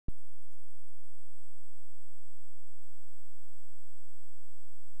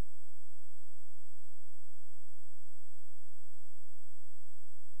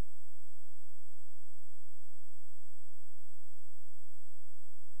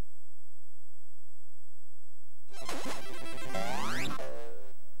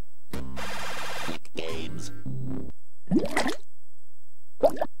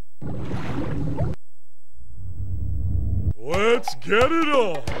Get it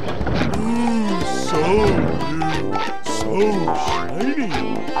on! Ooh, so new, so shiny.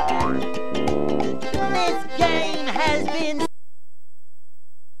 This game has been...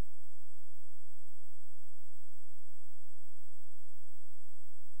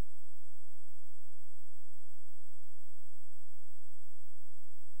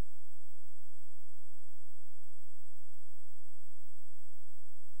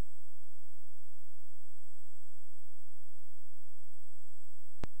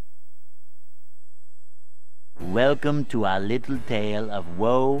 Welcome to our little tale of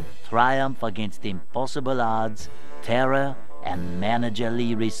woe, triumph against impossible odds, terror, and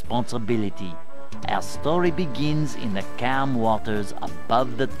managerly responsibility. Our story begins in the calm waters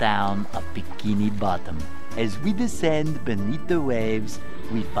above the town of Bikini Bottom. As we descend beneath the waves,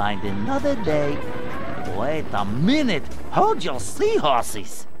 we find another day. Wait a minute! Hold your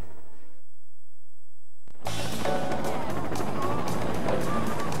seahorses!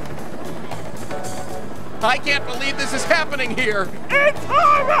 I can't believe this is happening here! It's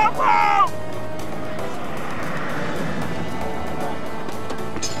horrible!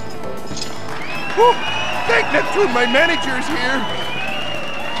 Oh, thank Neptune, my manager's here!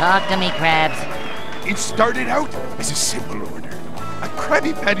 Talk to me, Krabs. It started out as a simple order. A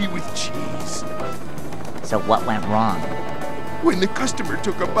Krabby Patty with cheese. So what went wrong? When the customer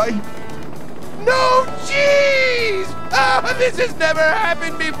took a bite, no cheese! Oh, this has never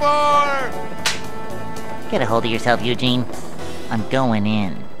happened before! Get a hold of yourself, Eugene. I'm going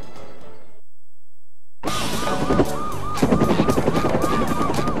in.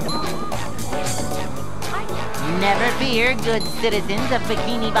 Never fear, good citizens of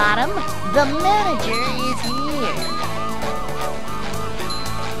Bikini Bottom. The manager is here.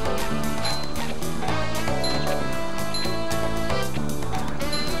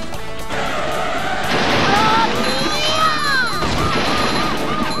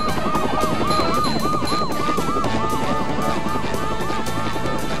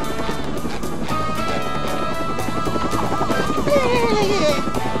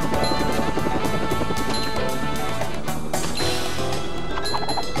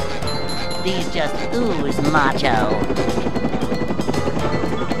 These just ooze macho.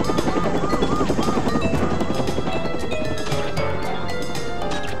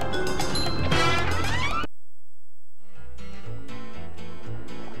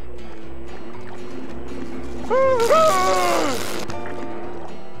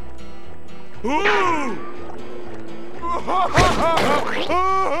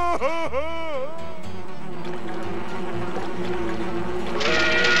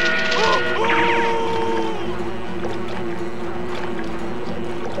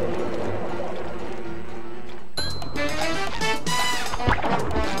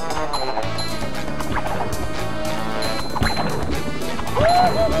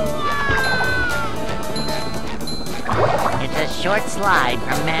 It's a short slide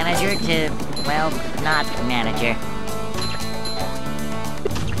from manager to, well, not manager.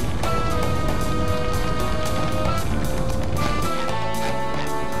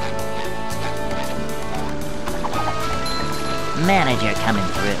 Manager coming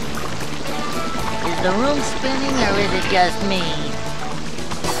through. Is the room spinning or is it just me?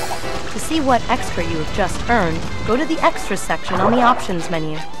 To see what extra you have just earned, go to the Extras section on the Options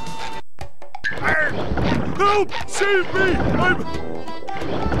menu. Help! Save me! I'm...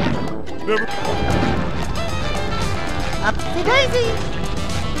 Never... Upsy-daisy!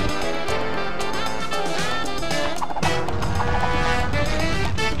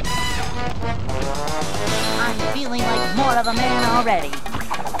 I'm feeling like more of a man already.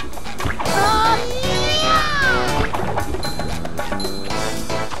 Oh,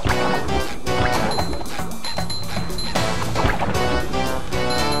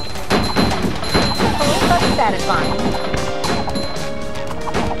 satisfying.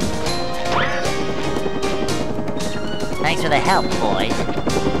 Thanks for the help, boys.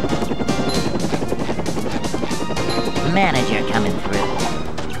 Manager coming through.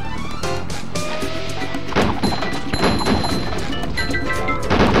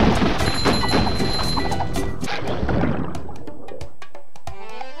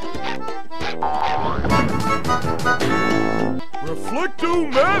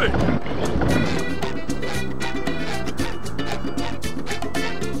 Reflecto-matic!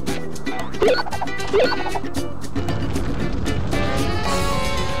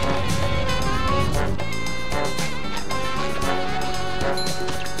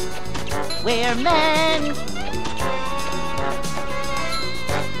 We're men!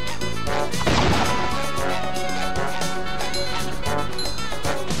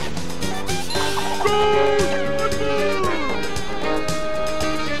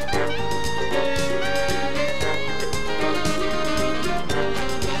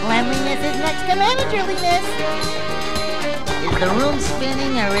 managerliness. Is the room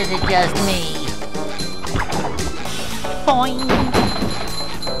spinning or is it just me? Boing!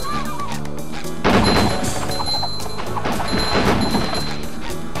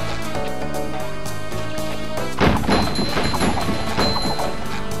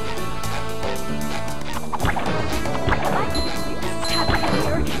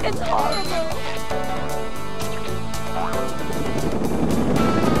 It's horrible.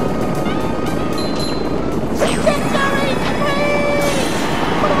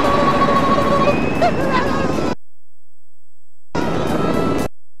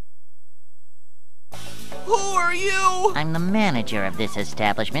 Who are you? I'm the manager of this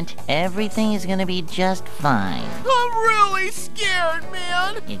establishment. Everything is gonna be just fine. I'm really scared,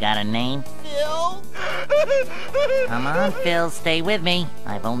 man. You got a name? Phil? Come on, Phil, stay with me.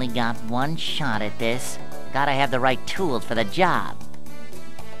 I've only got one shot at this. Gotta have the right tools for the job.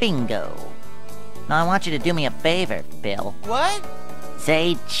 Bingo. Now I want you to do me a favor, Phil. What?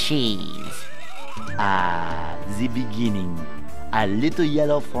 Say cheese. Ah, the beginning. A little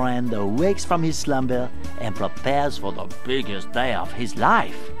yellow friend awakes from his slumber and prepares for the biggest day of his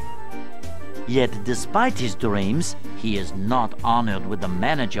life. Yet, despite his dreams, he is not honored with the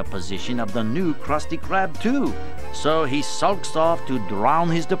manager position of the new Krusty Krab 2. So he sulks off to drown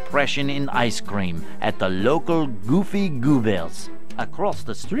his depression in ice cream at the local Goofy Goobers. Across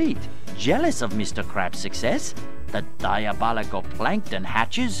the street, jealous of Mr. Krab's success, the diabolical Plankton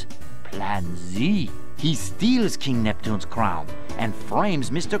hatches Plan Z. He steals King Neptune's crown and frames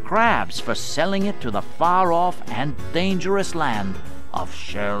Mr. Krabs for selling it to the far-off and dangerous land of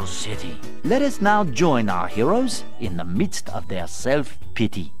Shell City. Let us now join our heroes in the midst of their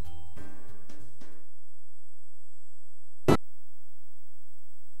self-pity.